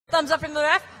Thumbs up from the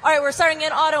ref. All right, we're starting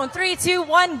in auto in 3, 2,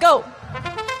 1, go.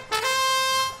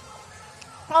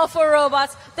 All 4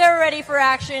 robots, they're ready for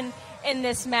action in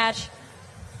this match.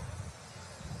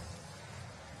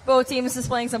 Both teams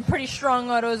displaying some pretty strong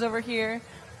autos over here.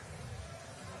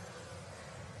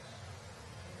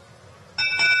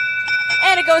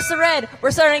 And it goes to red.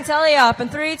 We're starting teleop in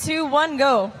 3, 2, 1,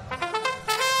 go.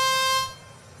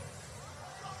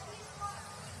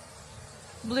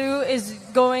 Blue is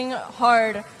going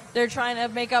hard. They're trying to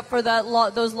make up for that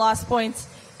those lost points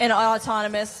in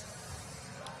autonomous.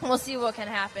 We'll see what can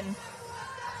happen.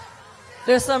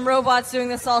 There's some robots doing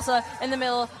the salsa in the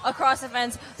middle across the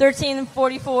fence.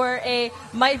 1344A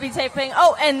might be taping.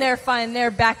 Oh, and they're fine.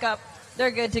 They're back up.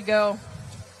 They're good to go.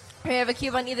 We have a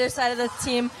cube on either side of the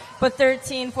team, but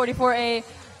 1344A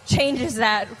changes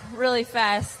that really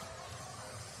fast.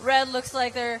 Red looks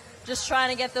like they're just trying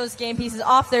to get those game pieces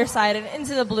off their side and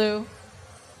into the blue.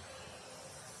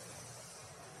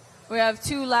 We have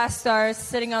 2 last stars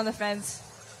sitting on the fence.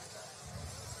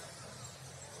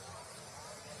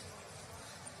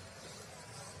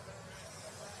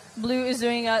 Blue is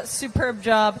doing a superb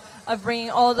job of bringing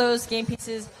all those game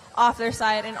pieces off their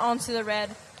side and onto the red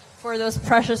for those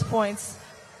precious points.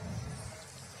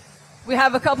 We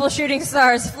have a couple of shooting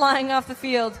stars flying off the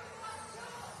field.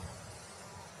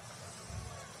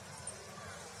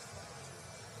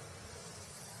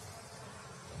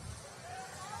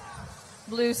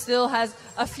 Blue still has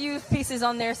a few pieces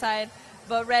on their side,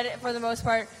 but red, for the most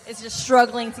part, is just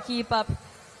struggling to keep up.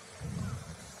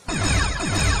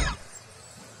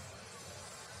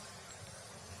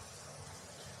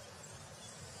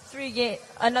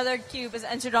 Another cube is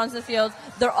entered onto the field.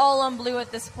 They're all on blue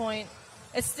at this point.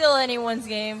 It's still anyone's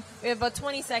game. We have about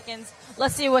 20 seconds.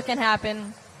 Let's see what can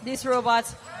happen. These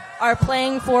robots are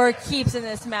playing for keeps in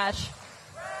this match.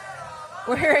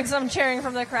 We're hearing some cheering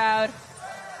from the crowd.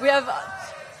 We have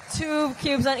 2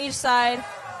 cubes on each side.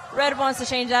 Red wants to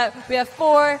change that. We have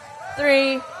 4,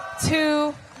 3,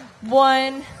 2,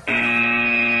 1.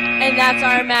 And that's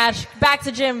our match. Back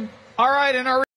to Jim. All right, and our